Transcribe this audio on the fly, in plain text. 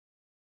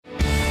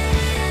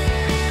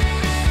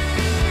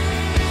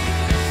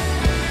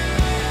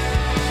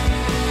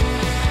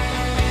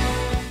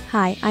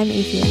Hi, I'm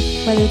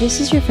Athea. Whether this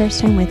is your first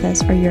time with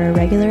us or you're a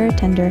regular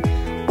attender,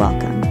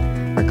 welcome.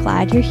 We're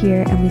glad you're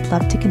here and we'd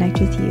love to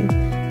connect with you.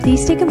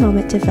 Please take a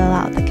moment to fill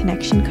out the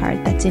connection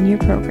card that's in your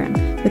program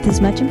with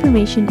as much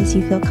information as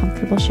you feel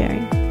comfortable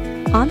sharing.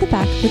 On the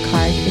back of the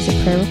card is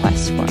a prayer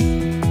request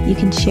form. You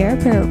can share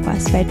a prayer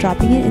request by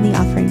dropping it in the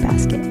offering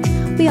basket.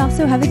 We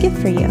also have a gift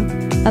for you,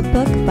 a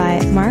book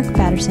by Mark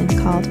Batterson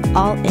called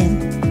All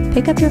In.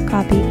 Pick up your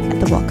copy at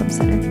the Welcome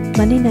Center.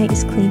 Monday night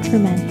is Clean for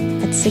Men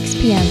at 6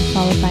 p.m.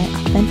 followed by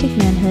Authentic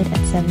Manhood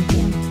at 7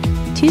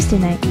 p.m. Tuesday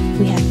night,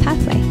 we have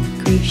Pathway,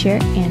 Grief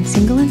Share, and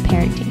Single and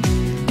Parenting.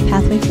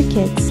 Pathway for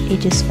kids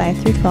ages 5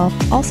 through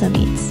 12 also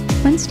meets.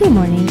 Wednesday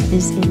morning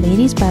is a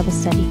ladies' Bible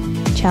study.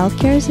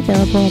 Childcare is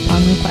available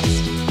upon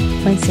request.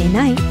 Wednesday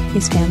night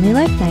is Family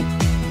Life Night.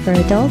 For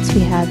adults,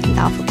 we have the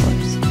Alpha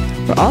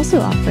Course. We're also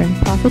offering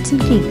Prophets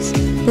and Kings.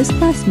 This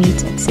class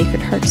meets at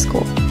Sacred Heart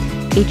School.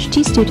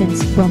 HT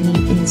students will meet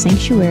in the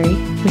sanctuary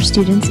for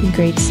students in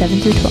grades 7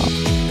 through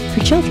 12. For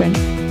children,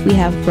 we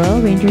have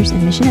Royal Rangers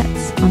and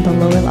Missionettes on the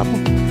lower level.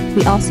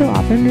 We also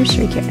offer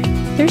nursery care.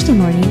 Thursday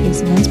morning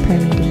is men's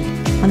prayer meeting.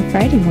 On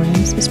Friday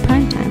mornings is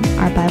Prime Time,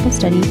 our Bible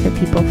study for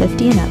people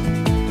 50 and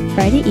up.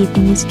 Friday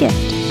evening is Gift,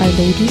 our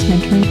ladies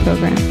mentoring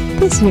program.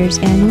 This year's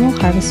annual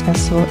Harvest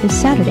Festival is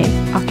Saturday,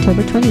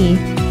 October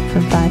 28th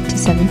from 5 to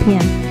 7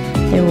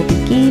 p.m. There will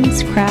be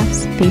games,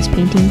 crafts, face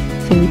painting,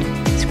 food,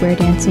 square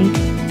dancing,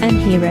 and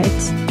hay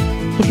rides.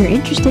 If you're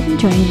interested in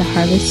joining the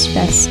Harvest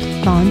Fest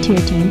volunteer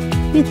team,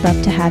 we'd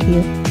love to have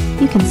you.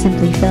 You can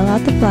simply fill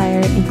out the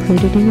flyer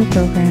included in your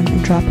program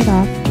and drop it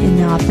off in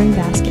the offering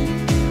basket.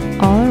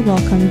 All are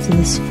welcome to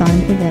this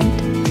fun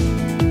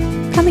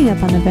event. Coming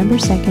up on November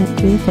 2nd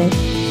through the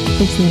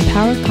 5th is the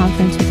Empowered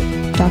Conference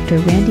with Dr.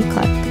 Randy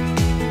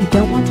Clark. You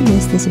don't want to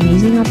miss this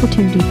amazing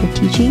opportunity for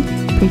teaching,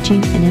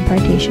 preaching, and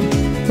impartation.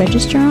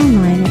 Register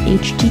online at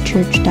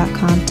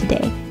htchurch.com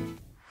today.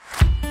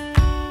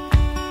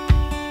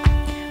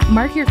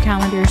 Mark your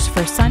calendars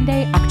for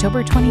Sunday,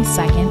 October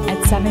 22nd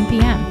at 7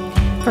 p.m.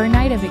 for a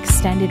night of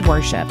extended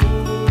worship.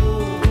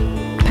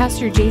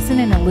 Pastor Jason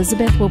and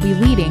Elizabeth will be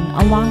leading,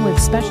 along with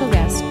special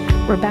guest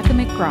Rebecca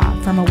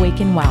McGraw from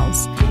Awaken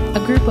Wells,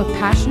 a group of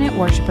passionate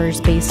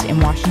worshipers based in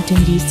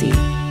Washington, D.C.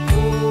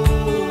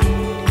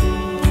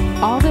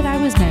 All That I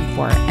Was Meant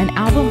For, an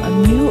album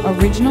of new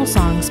original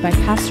songs by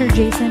Pastor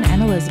Jason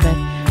and Elizabeth,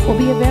 will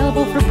be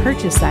available for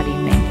purchase that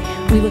evening.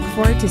 We look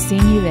forward to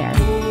seeing you there.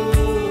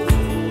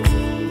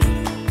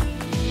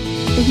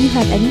 If you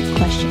have any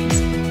questions,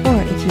 or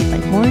if you'd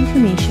like more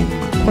information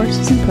on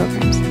courses and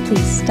programs,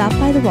 please stop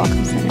by the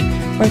Welcome Center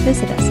or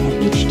visit us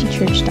at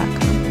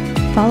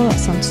htchurch.com. Follow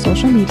us on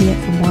social media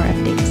for more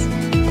updates.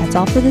 That's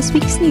all for this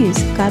week's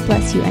news. God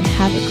bless you and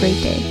have a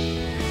great day.